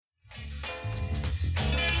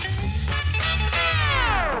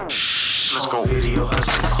Let's go. Video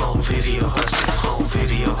hustle, home video hustle, home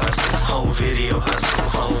video hustle, home video hustle,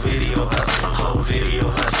 home video hustle, home video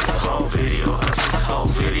hustle, home video hustle, home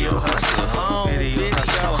video hustle, home video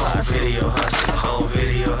hustle, home video hustle, home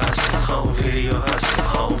video hustle, home video hustle,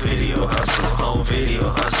 home video hustle, home video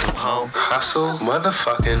hustle, home hustle,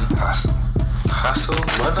 motherfucking hustle, hustle,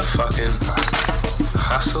 motherfucking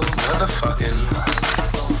hustle, hustle, motherfucking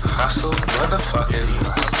hustle, motherfucking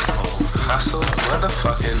hustle,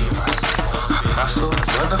 motherfucking hustle,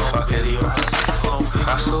 motherfucking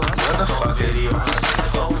hustle, motherfucking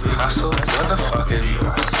hustle, motherfucking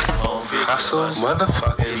hustle,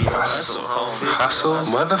 motherfucking hustle,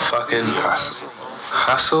 motherfucking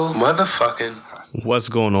hustle, motherfucking. What's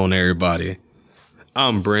going on, everybody?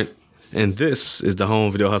 I'm Brent, and this is the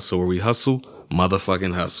Home Video Hustle, where we hustle,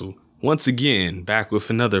 motherfucking hustle. Once again, back with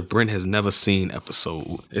another Brent Has Never Seen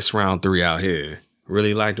episode. It's round 3 out here.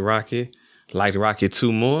 Really liked Rocky? Liked Rocky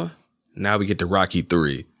 2 more? Now we get to Rocky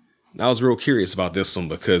 3. And I was real curious about this one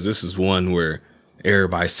because this is one where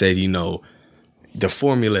everybody said, you know, the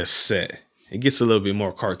formula is set. It gets a little bit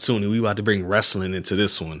more cartoony. We about to bring wrestling into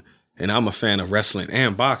this one. And I'm a fan of wrestling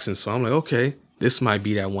and boxing, so I'm like, okay, this might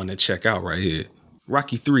be that one to check out right here.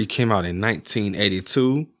 Rocky 3 came out in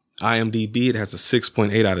 1982. IMDb, it has a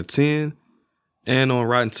 6.8 out of 10. And on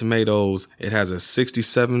Rotten Tomatoes, it has a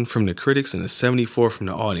 67 from the critics and a 74 from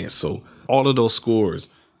the audience. So all of those scores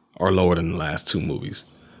are lower than the last 2 movies.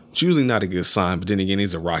 It's usually not a good sign, but then again,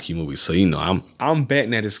 these are Rocky movies. So, you know, I'm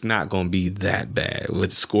betting that it's not going to be that bad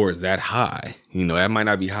with scores that high. You know, that might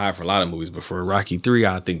not be high for a lot of movies, but for Rocky 3,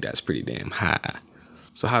 I think that's pretty damn high.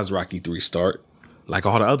 So how does Rocky 3 start? Like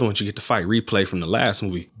all the other ones, you get to fight replay from the last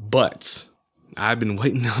movie. But I've been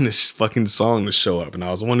waiting on this fucking song to show up, and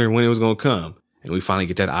I was wondering when it was going to come. And we finally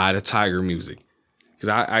get that Eye of the Tiger music. Because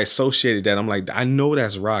I associated that. I'm like, I know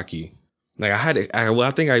that's Rocky. Like I had it.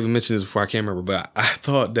 I think I even mentioned this before. I can't remember, but I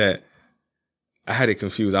thought that I had it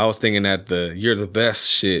confused. I was thinking that the You're the Best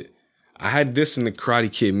shit. I had this and the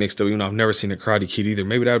Karate Kid mixed up, even though I've never seen the Karate Kid either.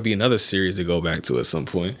 Maybe that would be another series to go back to at some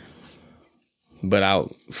point. But I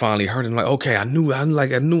finally heard it. I'm like, okay, I knew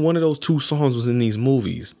one of those 2 songs was in these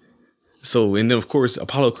movies. So, and then of course,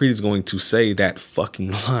 Apollo Creed is going to say that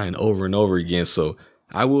fucking line over and over again. So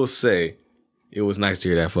I will say it was nice to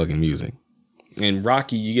hear that fucking music. In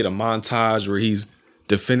Rocky, you get a montage where he's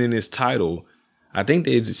defending his title. I think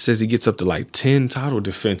it says he gets up to like 10 title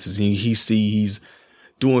defenses. And he's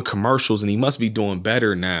doing commercials, and he must be doing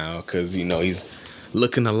better now because, you know, he's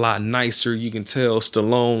looking a lot nicer. You can tell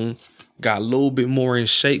Stallone got a little bit more in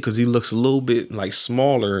shape because he looks a little bit like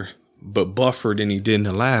smaller, but buffer than he did in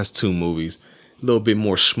the last 2 movies. A little bit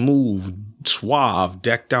more smooth, suave,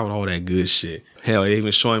 decked out, all that good shit. Hell, they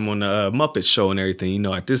even show him on the Muppet Show and everything. You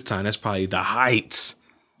know, at this time, that's probably the heights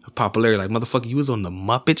of popularity. Like, motherfucker, you was on the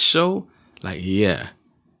Muppet Show? Like, yeah,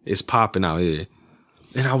 it's popping out here.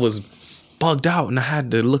 And I was bugged out, and I had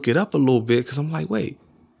to look it up a little bit because I'm like, wait,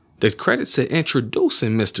 the credits said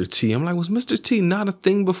introducing Mr. T. I'm like, was Mr. T not a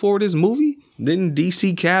thing before this movie? Didn't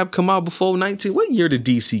DC Cab come out before 19? What year did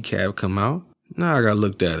DC Cab come out? Now I gotta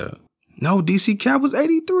look that up. No, DC Cab was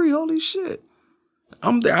 83. Holy shit.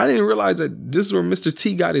 I didn't realize that this is where Mr.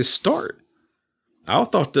 T got his start. I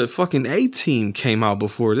thought the fucking A-Team came out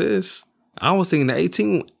before this. I was thinking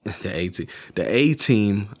the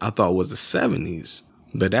A-Team I thought was the 70s.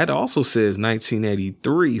 But that also says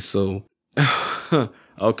 1983. So,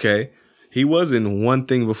 okay. He was in one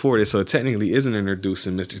thing before this, so it technically isn't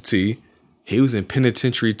introducing Mr. T. He was in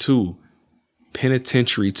Penitentiary 2.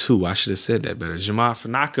 Penitentiary 2. I should have said that better. Jamal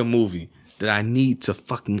Fanaka movie that I need to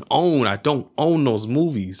fucking own. I don't own those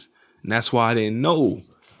movies. And that's why I didn't know.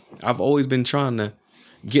 I've always been trying to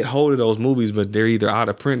get hold of those movies, but they're either out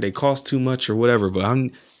of print, they cost too much or whatever. But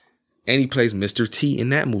and he plays Mr. T in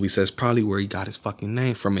that movie, so that's probably where he got his fucking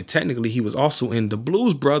name from. And technically, he was also in the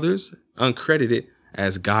Blues Brothers, uncredited,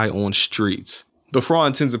 as Guy on Streets. But for all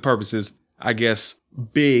intents and purposes, I guess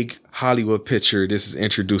big Hollywood picture, this is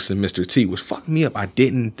introducing Mr. T, which fucked me up. I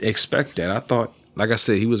didn't expect that. I thought, like I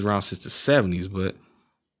said, he was around since the 70s, but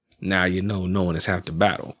now you know, knowing is half the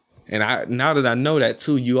battle. And now that I know that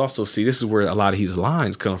too, you also see this is where a lot of his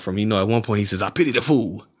lines come from. You know, at one point he says, "I pity the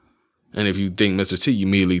fool." And if you think Mr. T, you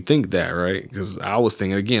immediately think that, right? Because I was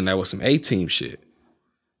thinking, again, that was some A-Team shit.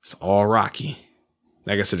 It's all Rocky.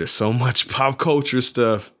 Like I said, there's so much pop culture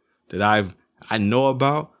stuff that I know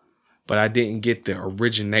about, but I didn't get the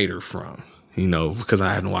originator from, you know, because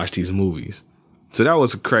I hadn't watched these movies. So that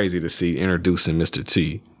was crazy to see introducing Mr.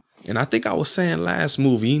 T. And I think I was saying last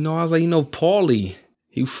movie, you know, I was like, you know, Paulie,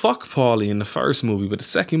 he fucked Paulie in the first movie, but the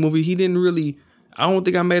second movie, he didn't really I don't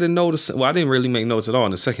think I made a note. Well, I didn't really make notes at all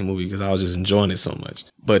in the second movie because I was just enjoying it so much.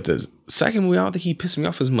 But the second movie, I don't think he pissed me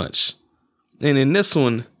off as much. And in this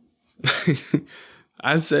one,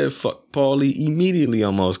 I said fuck Paulie immediately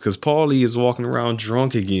almost because Paulie is walking around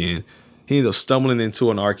drunk again. He ends up stumbling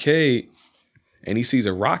into an arcade and he sees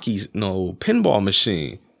a Rocky pinball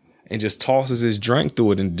machine and just tosses his drink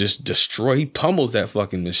through it and just he pummels that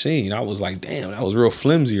fucking machine. I was like, damn, that was real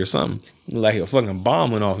flimsy or something. Like a fucking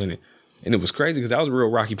bomb went off in it. And it was crazy because that was a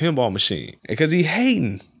real Rocky pinball machine. Because he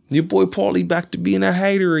hating. Your boy Paulie back to being a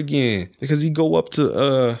hater again. Because he go up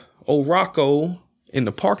to old Rocco in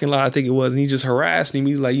the parking lot, I think it was, and he just harassed him.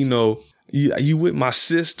 He's like, you with my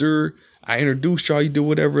sister. I introduced y'all, you did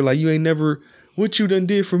whatever. Like, you ain't never, what you done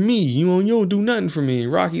did for me? You don't do nothing for me.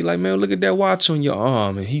 And Rocky like, man, look at that watch on your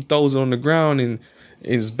arm. And he throws it on the ground. And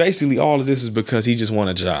it's basically all of this is because he just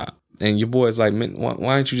want a job. And your boy's like, man,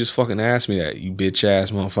 why didn't you just fucking ask me that, you bitch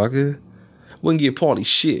ass motherfucker? Wouldn't give Paulie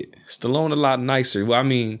shit. Stallone a lot nicer. Well, I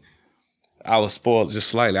mean, I was spoiled just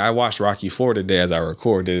slightly. I watched Rocky 4 today as I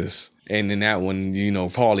record this. And in that one,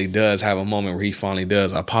 Paulie does have a moment where he finally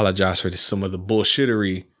does apologize for some of the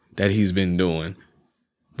bullshittery that he's been doing.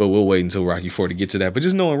 But we'll wait until Rocky 4 to get to that. But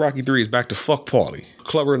just knowing Rocky 3 is back to fuck Paulie.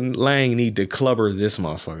 Clubber Lang need to clubber this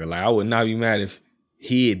motherfucker. Like, I would not be mad if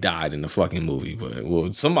he had died in the fucking movie. But,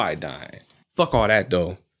 well, somebody died. Fuck all that,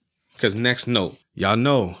 though. Because next note, y'all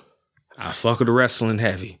know I fuck with the wrestling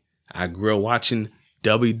heavy. I grew up watching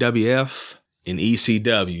WWF and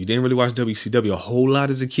ECW. Didn't really watch WCW a whole lot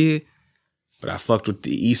as a kid, but I fucked with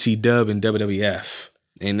the ECW and WWF.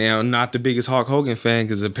 And now I'm not the biggest Hulk Hogan fan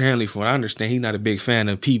because apparently, from what I understand, he's not a big fan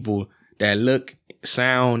of people that look,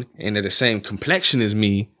 sound, and are the same complexion as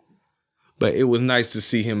me. But it was nice to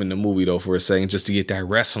see him in the movie, though, for a second, just to get that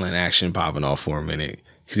wrestling action popping off for a minute.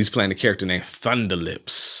 Because he's playing a character named Thunder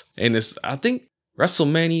Lips. And it's, I think,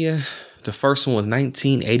 WrestleMania, the first one was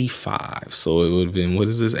 1985. So it would have been,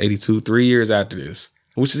 82? 3 years after this.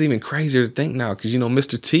 Which is even crazier to think now. Because,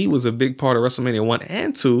 Mr. T was a big part of WrestleMania 1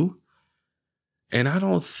 and 2. And I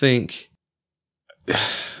think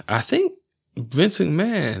Vince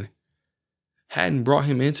McMahon hadn't brought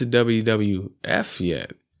him into WWF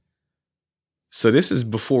yet. So this is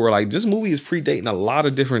before, this movie is predating a lot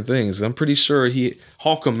of different things. I'm pretty sure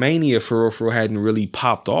Hulkamania for real hadn't really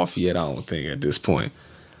popped off yet, I don't think, at this point.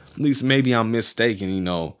 At least maybe I'm mistaken,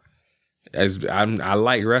 As I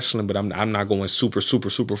like wrestling, but I'm not going super, super,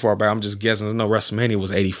 super far back. I'm just guessing. No, WrestleMania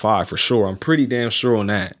was 85 for sure. I'm pretty damn sure on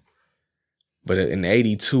that. But in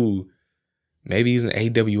 82, maybe he's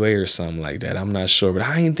in AWA or something like that. I'm not sure. But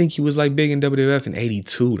I didn't think he was big in WWF in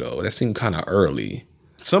 82, though. That seemed kind of early.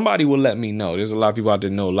 Somebody will let me know. There's a lot of people out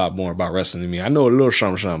there know a lot more about wrestling than me. I know a little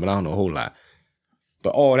something, but I don't know a whole lot.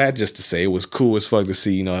 But all that just to say, it was cool as fuck to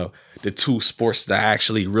see, the two sports that I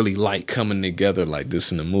actually really like coming together like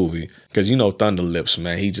this in the movie. Because, Thunder Lips,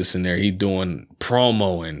 man, he just in there, he doing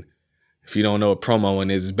promoing. If you don't know what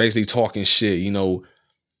promoing is, it's basically talking shit,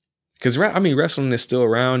 Because, wrestling is still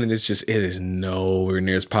around and it is nowhere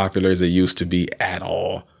near as popular as it used to be at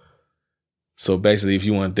all. So basically, if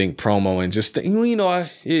you want to think promo and just think,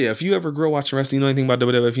 if you ever grow watching wrestling, you know anything about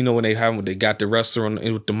WWF, when they got the wrestler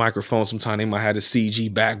with the microphone, sometimes they might have a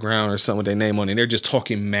CG background or something with their name on it, and they're just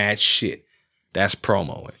talking mad shit. That's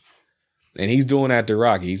promoing. And he's doing that to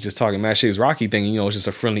Rocky. He's just talking mad shit. His Rocky thing, it's just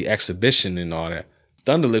a friendly exhibition and all that.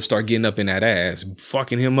 Thunderlips start getting up in that ass,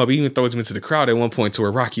 fucking him up. He even throws him into the crowd at one point to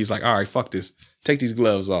where Rocky's like, all right, fuck this. Take these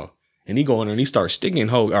gloves off. And he go in there and he starts sticking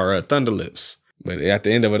Thunderlips. But at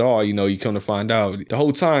the end of it all, you come to find out the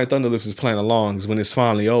whole time Thunderlips is playing along is when it's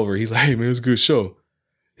finally over. He's like, hey, man, it's a good show.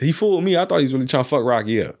 He fooled me. I thought he was really trying to fuck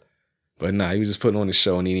Rocky up. But nah, he was just putting on the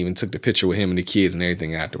show and he even took the picture with him and the kids and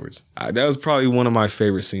everything afterwards. That was probably one of my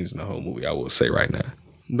favorite scenes in the whole movie, I will say right now.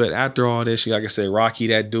 But after all this, like I said, Rocky,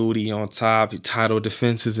 that duty on top, title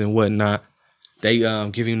defenses and whatnot. They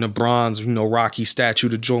give him the bronze, Rocky statue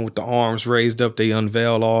to join with the arms raised up. They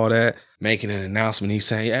unveil all that, making an announcement. He's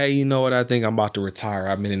saying, hey, you know what? I think I'm about to retire.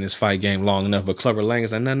 I've been in this fight game long enough. But Clubber Lang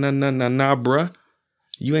is like, nah, bruh.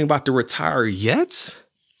 You ain't about to retire yet?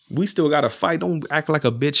 We still got to fight. Don't act like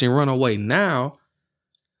a bitch and run away now.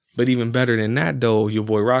 But even better than that, though, your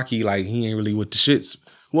boy Rocky, he ain't really with the shits.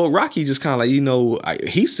 Well, Rocky just kind of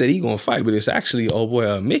he said he gonna fight, but it's actually,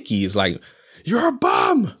 Mickey is like, you're a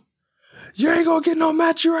bum. You ain't gonna get no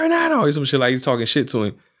match right now. Or some shit he's talking shit to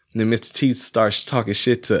him. And then Mr. T starts talking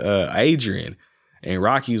shit to Adrian. And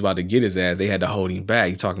Rocky's about to get his ass. They had to hold him back.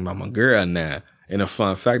 He's talking about my girl now. And a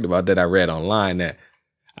fun fact about that I read online that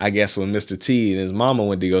I guess when Mr. T and his mama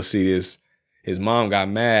went to go see this, his mom got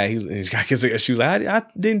mad. She was like, I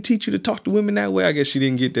didn't teach you to talk to women that way. I guess she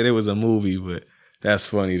didn't get that it was a movie, but that's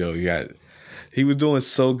funny though. He was doing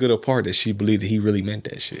so good a part that she believed that he really meant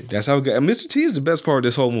that shit. That's how it got. Mr. T is the best part of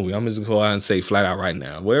this whole movie. I'm just going to go out and say flat out right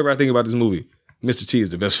now. Whatever I think about this movie, Mr. T is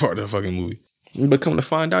the best part of the fucking movie. But come to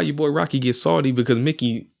find out, your boy Rocky gets salty because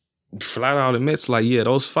Mickey flat out admits, like, yeah,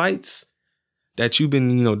 those fights that you've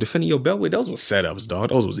been, defending your belt with, those were setups, dog.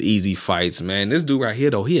 Those was easy fights, man. This dude right here,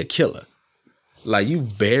 though, he a killer. Like, you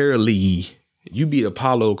beat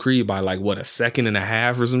Apollo Creed by, like, what, a second and a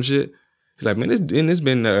half or some shit? He's like, man, it's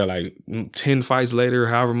been, like, 10 fights later,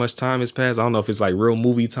 however much time has passed. I don't know if it's, like, real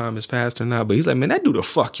movie time has passed or not, but he's like, man, that dude will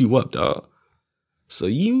fuck you up, dog. So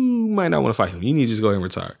you might not want to fight him. You need to just go ahead and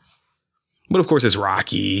retire. But, of course, it's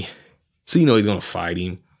Rocky. So you know he's going to fight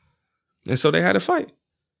him. And so they had a fight.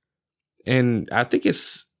 And I think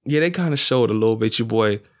they kind of showed a little bit, your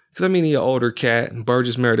boy. Because, I mean, he's an older cat.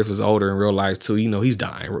 Burgess Meredith is older in real life, too. He's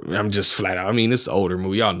dying. I'm just flat out. I mean, it's an older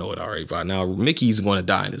movie. Y'all know it already by now. Mickey's going to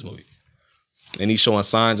die in this movie. And he's showing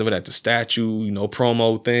signs of it at the statue,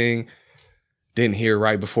 promo thing. Didn't hear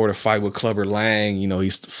right before the fight with Clubber Lang.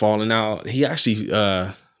 He's falling out. He actually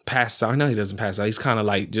passed out. No, he doesn't pass out. He's kind of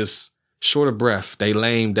like just short of breath. They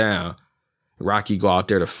lay him down. Rocky go out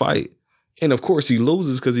there to fight. And of course he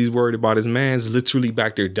loses because he's worried about his man's literally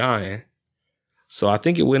back there dying. So I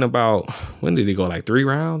think it went about, when did he go? Like 3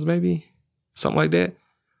 rounds, maybe? Something like that.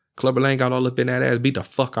 Clubber Lang got all up in that ass, beat the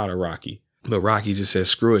fuck out of Rocky. But Rocky just said,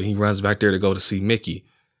 screw it. He runs back there to go to see Mickey.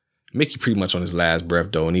 Mickey pretty much on his last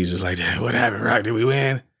breath, though. And he's just like, what happened, Rocky? Did we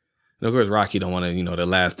win? And of course, Rocky don't want to, the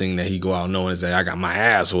last thing that he go out knowing is that I got my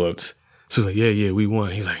ass whooped. So he's like, yeah, we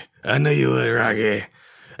won. He's like, I know you would, Rocky.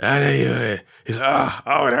 I know you would. He's like,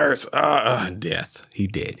 oh, it hurts. Death. He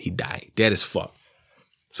dead. He died. Dead as fuck.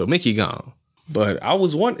 So Mickey gone. But I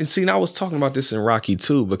was talking about this in Rocky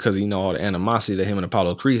too, because, all the animosity that him and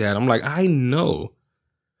Apollo Creed had. I'm like, I know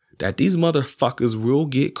that these motherfuckers will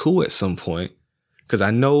get cool at some point. Because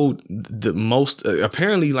I know the most,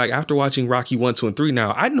 apparently, like, after watching Rocky 1, 2, and 3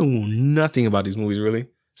 now, I know nothing about these movies, really.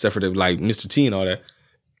 Except for the, like, Mr. T and all that.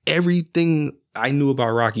 Everything I knew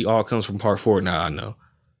about Rocky all comes from part 4 now, I know.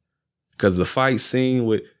 Because the fight scene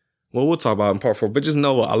with, we'll talk about it in part 4, but just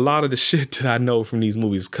know a lot of the shit that I know from these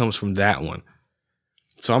movies comes from that one.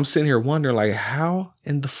 So I'm sitting here wondering, like, how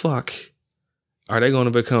in the fuck are they going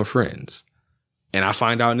to become friends? And I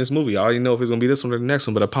find out in this movie, I already know if it's going to be this one or the next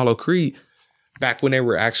one, but Apollo Creed, back when they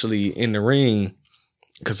were actually in the ring,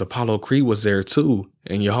 because Apollo Creed was there too,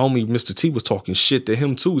 and your homie Mr. T was talking shit to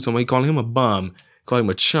him too. Somebody calling him a bum, calling him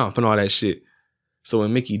a chump and all that shit. So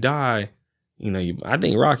when Mickey died, I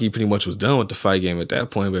think Rocky pretty much was done with the fight game at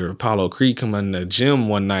that point. But Apollo Creed come in the gym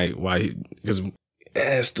one night because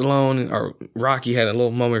Stallone or Rocky had a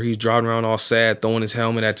little moment where he's driving around all sad, throwing his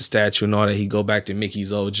helmet at the statue and all that. He go back to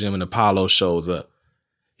Mickey's old gym and Apollo shows up.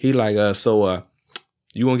 He like, so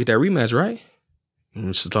you gonna get that rematch, right?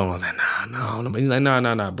 And Stallone was like, no. He's like,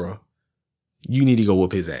 nah, bro. You need to go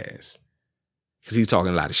whoop his ass. Because he's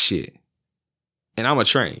talking a lot of shit. And I'm going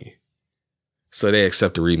to train you. So they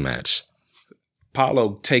accept the rematch.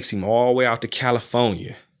 Apollo takes him all the way out to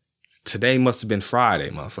California. Today must have been Friday,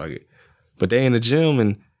 motherfucker. But they in the gym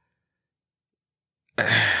and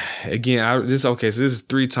again, so this is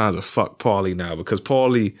 3 times of fuck Paulie now because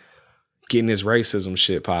Paulie getting this racism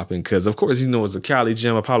shit popping because of course it's a Cali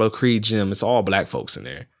gym, Apollo Creed gym. It's all black folks in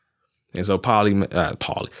there. And so Paulie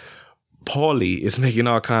is making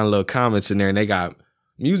all kind of little comments in there and they got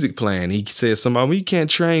music playing. He says something, we can't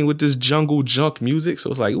train with this jungle junk music. So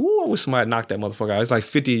it's like, ooh, I wish somebody knocked that motherfucker out. It's like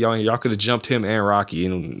 50 of y'all and y'all could have jumped him and Rocky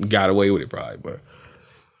and got away with it probably. But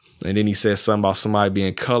and then he says something about somebody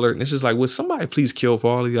being colored. And it's just like, would somebody please kill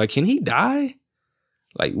Paulie? Like, can he die?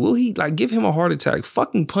 Like, will he give him a heart attack?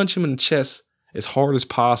 Fucking punch him in the chest as hard as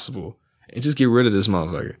possible and just get rid of this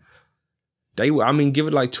motherfucker. Give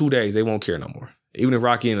it like 2 days. They won't care no more. Even if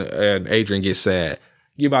Rocky and Adrian get sad,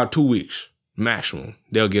 give about 2 weeks maximum.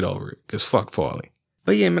 They'll get over it because fuck Paulie.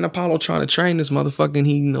 But yeah, man, Apollo trying to train this motherfucker and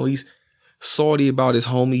he's salty about his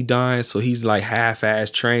homie dying. So he's like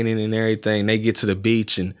half-ass training and everything. They get to the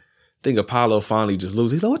beach and I think Apollo finally just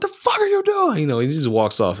loses. He's like, what the fuck are you doing? He just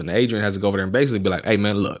walks off and Adrian has to go over there and basically be like, hey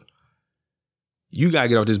man, look, you got to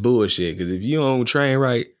get off this bullshit because if you don't train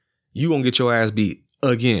right, you gonna get your ass beat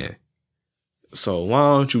again. So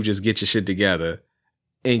why don't you just get your shit together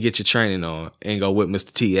and get your training on and go whip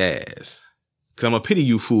Mr. T ass? Because I'm going to pity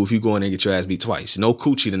you, fool, if you go in there and get your ass beat twice. No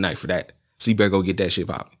coochie tonight for that. So you better go get that shit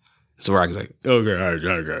popping. So Rocky's like, okay,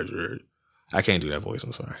 I got you. I can't do that voice,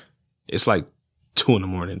 I'm sorry. It's like 2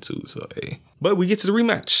 a.m. too, so hey. But we get to the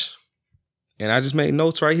rematch. And I just made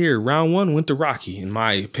notes right here. Round 1 went to Rocky, in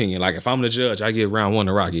my opinion. Like, if I'm the judge, I give round 1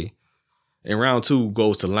 to Rocky. And round 2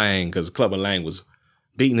 goes to Lang, because Clubber Lang was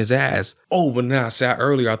beating his ass. Oh, but now I said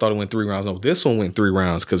earlier I thought it went 3 rounds. No, this one went 3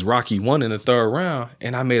 rounds because Rocky won in the 3rd round.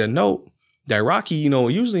 And I made a note that Rocky,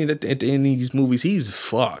 usually at the end of these movies, he's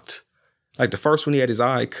fucked. Like the first one, he had his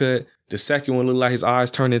eye cut. The second one looked like his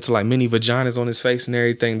eyes turned into like mini vaginas on his face and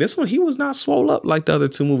everything. This one, he was not swole up like the other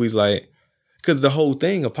 2 movies. Like, because the whole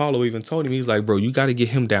thing, Apollo even told him, he's like, bro, you got to get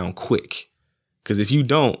him down quick. Because if you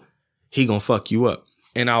don't, he gonna fuck you up.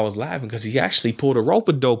 And I was laughing because he actually pulled a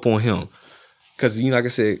rope-a-dope on him. Because, like I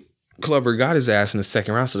said, Clubber got his ass in the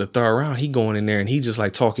 2nd round. So the 3rd round, he going in there and he just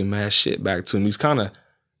like talking mad shit back to him. He's kind of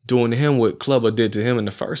doing to him what Clubber did to him in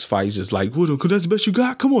the first fight. He's just like, well, that's the best you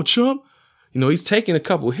got? Come on, chump. He's taking a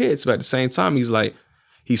couple hits, but at the same time, he's like,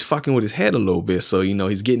 he's fucking with his head a little bit. So,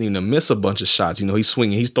 he's getting him to miss a bunch of shots. He's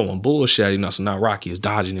swinging, he's throwing bullshit at him. So now Rocky is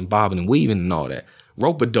dodging and bobbing and weaving and all that.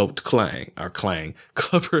 Rope-a-dope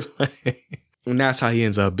Clubber Lang. And that's how he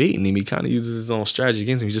ends up beating him. He kind of uses his own strategy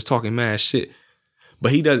against him. He's just talking mad shit.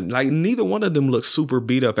 But he doesn't, like, neither one of them look super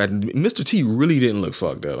beat up. Mr. T really didn't look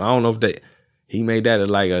fucked up. I don't know if he made that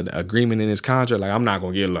like an agreement in his contract. Like, I'm not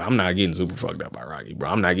getting super fucked up by Rocky, bro.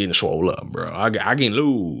 I'm not getting swole up, bro. I can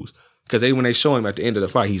lose. Because when they show him at the end of the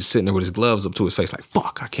fight, he's sitting there with his gloves up to his face like,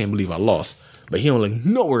 fuck, I can't believe I lost. But he don't look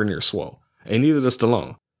nowhere near swole. And neither does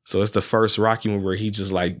Stallone. So it's the first Rocky movie where he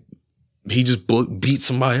just beat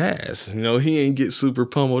somebody's ass. He ain't get super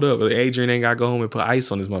pummeled up. Adrian ain't got to go home and put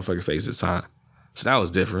ice on his motherfucking face this time. So that was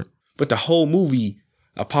different. But the whole movie,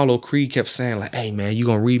 Apollo Creed kept saying like, hey man, you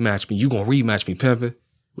gonna rematch me. You gonna rematch me, pimpin'.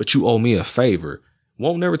 But you owe me a favor.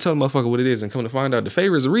 Won't never tell the motherfucker what it is. And come to find out the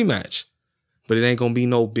favor is a rematch. But it ain't gonna be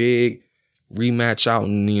no big rematch out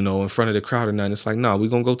and, in front of the crowd or nothing. It's like, no, we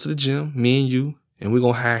gonna go to the gym, me and you, and we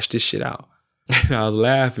gonna hash this shit out. And I was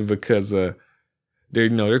laughing because,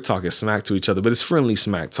 they're talking smack to each other, but it's friendly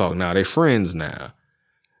smack talk now. They're friends now.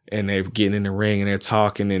 And they're getting in the ring and they're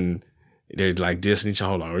talking and they're like dissing each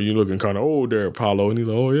other. Like, oh, you looking kind of old there, Apollo. And he's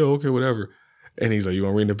like, oh, yeah, okay, whatever. And he's like, you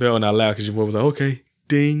want to ring the bell? And I laughed because your boy was like, okay,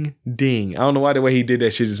 ding, ding. I don't know why the way he did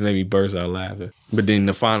that shit just made me burst out laughing. But then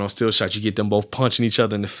the final still shot, you get them both punching each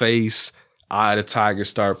other in the face. Eye of the Tiger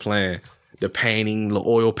start playing. The painting, the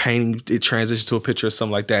oil painting, it transitioned to a picture or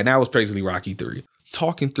something like that. And that was basically Rocky 3.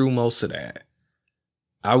 Talking through most of that,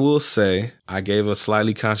 I will say I gave a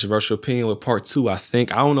slightly controversial opinion with part 2. I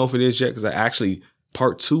don't know if it is yet because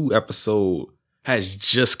part 2 episode has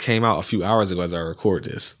just came out a few hours ago as I record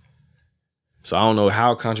this. So I don't know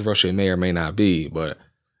how controversial it may or may not be, but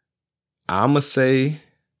I'm going to say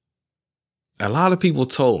a lot of people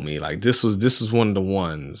told me like this was one of the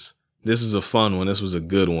ones. This was a fun one. This was a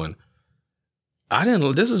good one.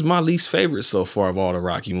 This is my least favorite so far of all the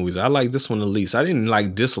Rocky movies. I like this one the least. I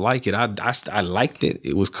didn't dislike it. I liked it.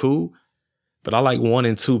 It was cool, but I like 1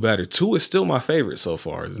 and 2 better. 2 is still my favorite so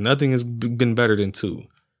far. Nothing has been better than 2.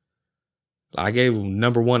 I gave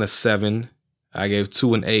number 1 a 7. I gave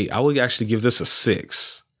 2 an 8. I would actually give this a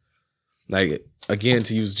 6. Like, again,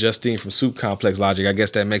 to use Justine from Soup Complex logic, I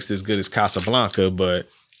guess that makes it as good as Casablanca, but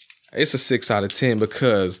it's a 6 out of 10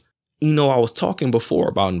 because I was talking before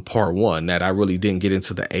about in part 1 that I really didn't get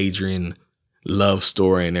into the Adrian love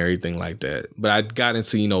story and everything like that. But I got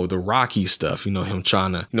into, the Rocky stuff, him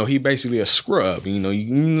trying to, he basically a scrub.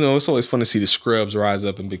 It's always fun to see the scrubs rise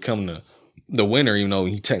up and become the winner, even though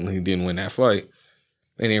he technically didn't win that fight.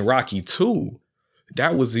 And in Rocky 2,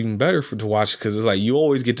 that was even better to watch because it's like you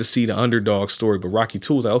always get to see the underdog story. But Rocky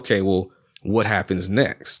 2 was like, okay, well, what happens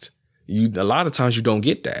next? A lot of times you don't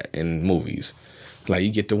get that in movies. Like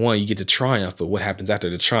you get the triumph, but what happens after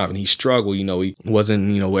the triumph? And he struggled, he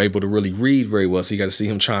wasn't, able to really read very well. So you got to see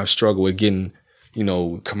him try and struggle with getting,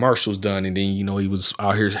 commercials done. And then, he was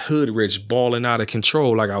out here hood rich, balling out of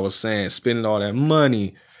control. Like I was saying, spending all that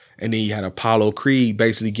money. And then you had Apollo Creed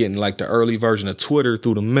basically getting like the early version of Twitter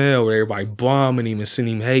through the mail where everybody bombing him and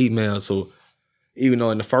sending him hate mail. So even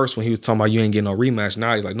though in the first one he was talking about you ain't getting no rematch,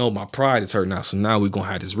 now he's like, no, my pride is hurt now. So now we're going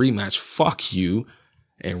to have this rematch. Fuck you.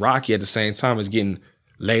 And Rocky at the same time is getting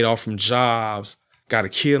laid off from jobs, got a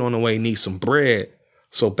kid on the way, needs some bread.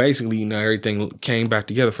 So basically, everything came back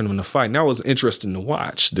together for them in the fight. And that was interesting to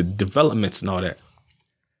watch, the developments and all that.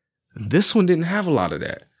 This one didn't have a lot of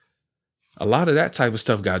that. A lot of that type of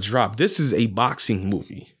stuff got dropped. This is a boxing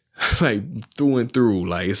movie, like through and through.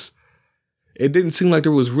 Like it didn't seem like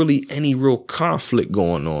there was really any real conflict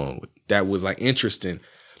going on that was like interesting.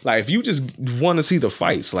 Like, if you just want to see the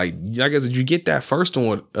fights, like I guess you get that first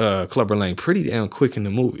one with Clubber Lang pretty damn quick in the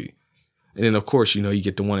movie. And then, of course, you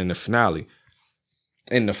get the one in the finale.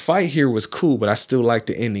 And the fight here was cool, but I still like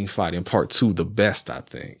the ending fight in part 2 the best, I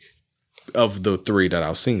think, of the 3 that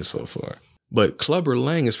I've seen so far. But Clubber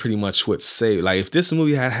Lang is pretty much what saved. Like, if this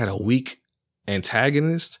movie had a weak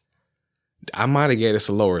antagonist, I might have gave this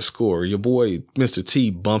a lower score. Your boy, Mr. T,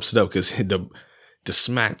 bumps it up because the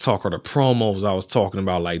smack talk or the promos I was talking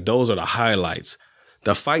about, like, those are the highlights.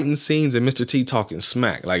 The fighting scenes and Mr. T talking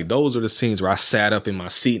smack, like, those are the scenes where I sat up in my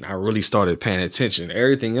seat and I really started paying attention.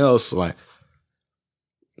 Everything else, like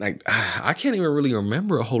I can't even really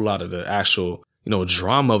remember a whole lot of the actual,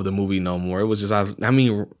 drama of the movie no more. It was just,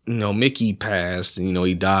 Mickey passed and,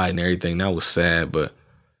 he died and everything. That was sad. But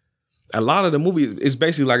a lot of the movie is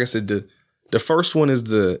basically, like I said, the first one is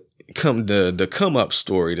the come up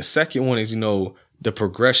story. The second one is, the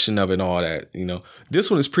progression of it and all that, This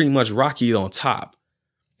one is pretty much Rocky on top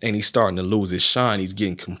and he's starting to lose his shine. He's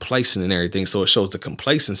getting complacent and everything. So it shows the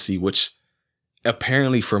complacency, which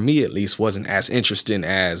apparently for me at least wasn't as interesting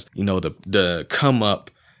as, the come up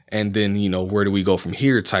and then, where do we go from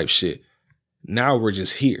here type shit. Now we're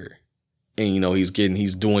just here and,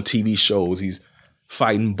 he's doing TV shows. He's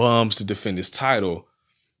fighting bums to defend his title.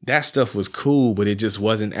 That stuff was cool, but it just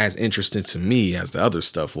wasn't as interesting to me as the other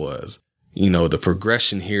stuff was. The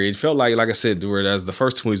progression here, it felt like I said, whereas the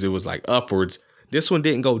first two movies, it was like upwards. This one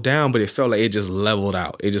didn't go down, but it felt like it just leveled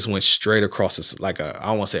out. It just went straight across this, I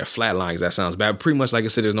don't want to say a flat line because that sounds bad. But pretty much, like I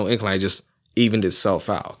said, there's no incline. It just evened itself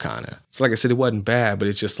out, kind of. So like I said, it wasn't bad, but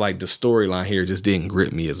it's just like the storyline here just didn't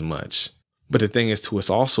grip me as much. But the thing is, too, it's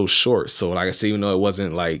also short. So like I said, even though it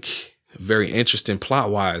wasn't like very interesting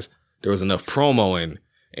plot-wise, there was enough promo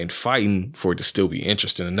and fighting for it to still be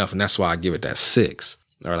interesting enough. And that's why I give it that 6.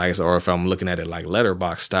 Or like I said, or if I'm looking at it like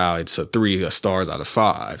letterbox style, it's a 3 stars out of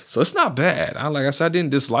 5. So it's not bad. Like I said, I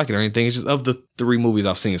didn't dislike it or anything. It's just of the 3 movies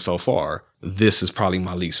I've seen so far, this is probably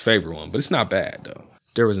my least favorite one. But it's not bad though.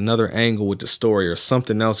 There was another angle with the story or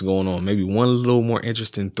something else going on. Maybe one little more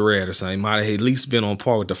interesting thread or something. It might have at least been on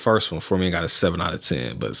par with the first one for me and got a 7 out of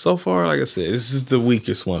 10. But so far, like I said, this is the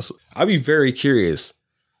weakest one. So I'll be very curious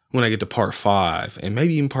when I get to part 5 and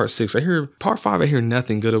maybe even part 6. I hear part 5, I hear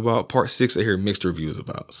nothing good about. Part 6, I hear mixed reviews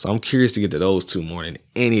about. So I'm curious to get to those 2 more than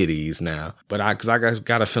any of these now. But because I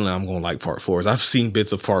got a feeling I'm going to like part 4. I've seen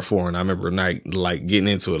bits of part 4 and I remember getting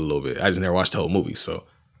into it a little bit. I just never watched the whole movie. So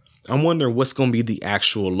I'm wondering what's going to be the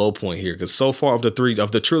actual low point here. Because so far of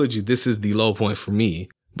the trilogy, this is the low point for me.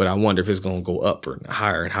 But I wonder if it's going to go up or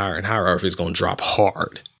higher and higher and higher, or if it's going to drop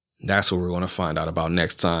hard. That's what we're going to find out about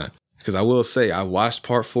next time. Because I will say I watched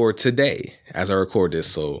part 4 today as I record this.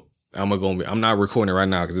 So I'm not recording it right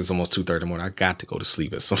now because it's almost 2:30 in the morning. I got to go to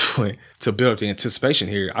sleep at some point to build up the anticipation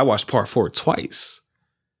here. I watched part 4 twice.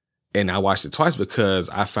 And I watched it twice because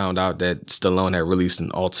I found out that Stallone had released an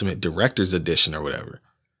Ultimate Director's Edition or whatever.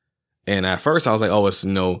 And at first I was like, oh, it's,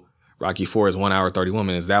 Rocky 4 is 1 hour, 31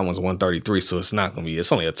 minutes. That one's 1:33. So it's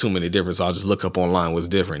only a 2-minute difference. So I'll just look up online what's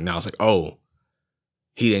different. Now I was like, oh,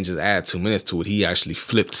 he didn't just add 2 minutes to it. He actually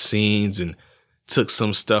flipped scenes and took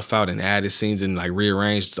some stuff out and added scenes and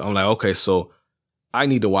rearranged. I'm like, okay, so I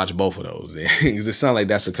need to watch both of those then. Because it sounds like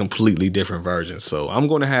that's a completely different version. So I'm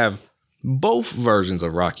going to have both versions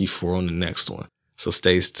of Rocky 4 on the next one. So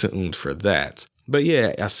stay tuned for that. But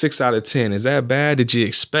yeah, a 6 out of 10. Is that bad? Did you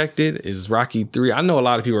expect it? Is Rocky 3? I know a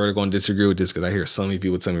lot of people are going to disagree with this because I hear so many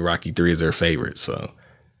people tell me Rocky 3 is their favorite. So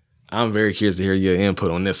I'm very curious to hear your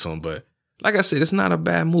input on this one. But like I said, it's not a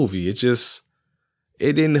bad movie. It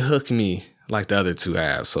didn't hook me like the other 2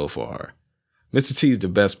 have so far. Mr. T is the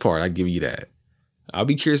best part. I give you that. I'll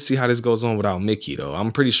be curious to see how this goes on without Mickey, though.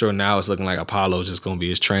 I'm pretty sure now it's looking like Apollo's just going to be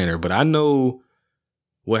his trainer. But I know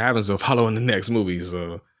what happens to Apollo in the next movie.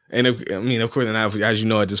 So, and of course, as you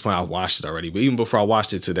know, at this point, I watched it already. But even before I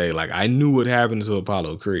watched it today, I knew what happened to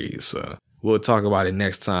Apollo Creed. So we'll talk about it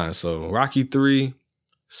next time. So Rocky 3,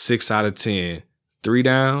 6 out of 10. 3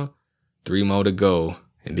 down. 3 more to go,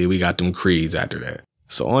 and then we got them Creeds after that.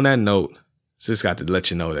 So on that note, just got to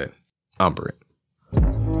let you know that I'm Brent.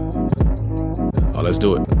 Oh, let's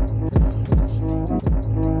do it.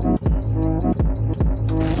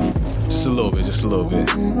 Just a little bit.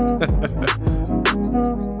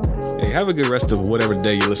 Hey, have a good rest of whatever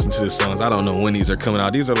day you listen to the songs. I don't know when these are coming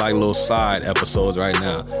out. These are like little side episodes right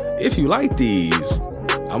now. If you like these,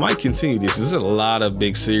 I might continue this. There's a lot of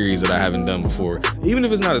big series that I haven't done before. Even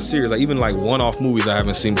if it's not a series, even one-off movies I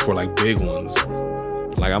haven't seen before, big ones.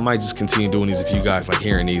 I might just continue doing these if you guys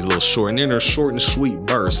hearing these little short. And then they're short and sweet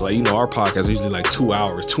bursts. Our podcast is usually 2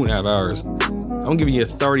 hours, 2.5 hours. I'm giving you a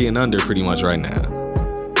 30 and under pretty much right now.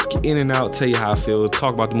 Just get in and out, tell you how I feel,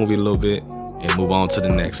 talk about the movie a little bit, and move on to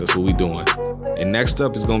the next. That's what we're doing. And next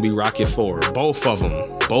up is going to be Rocky 4. Both of them.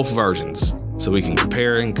 Both versions. So we can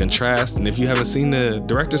compare and contrast. And if you haven't seen the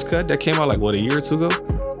director's cut that came out a year or 2 ago,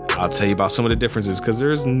 I'll tell you about some of the differences. Because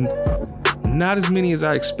there's not as many as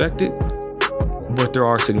I expected. But there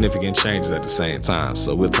are significant changes at the same time.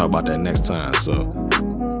 So we'll talk about that next time. So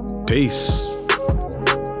Peace.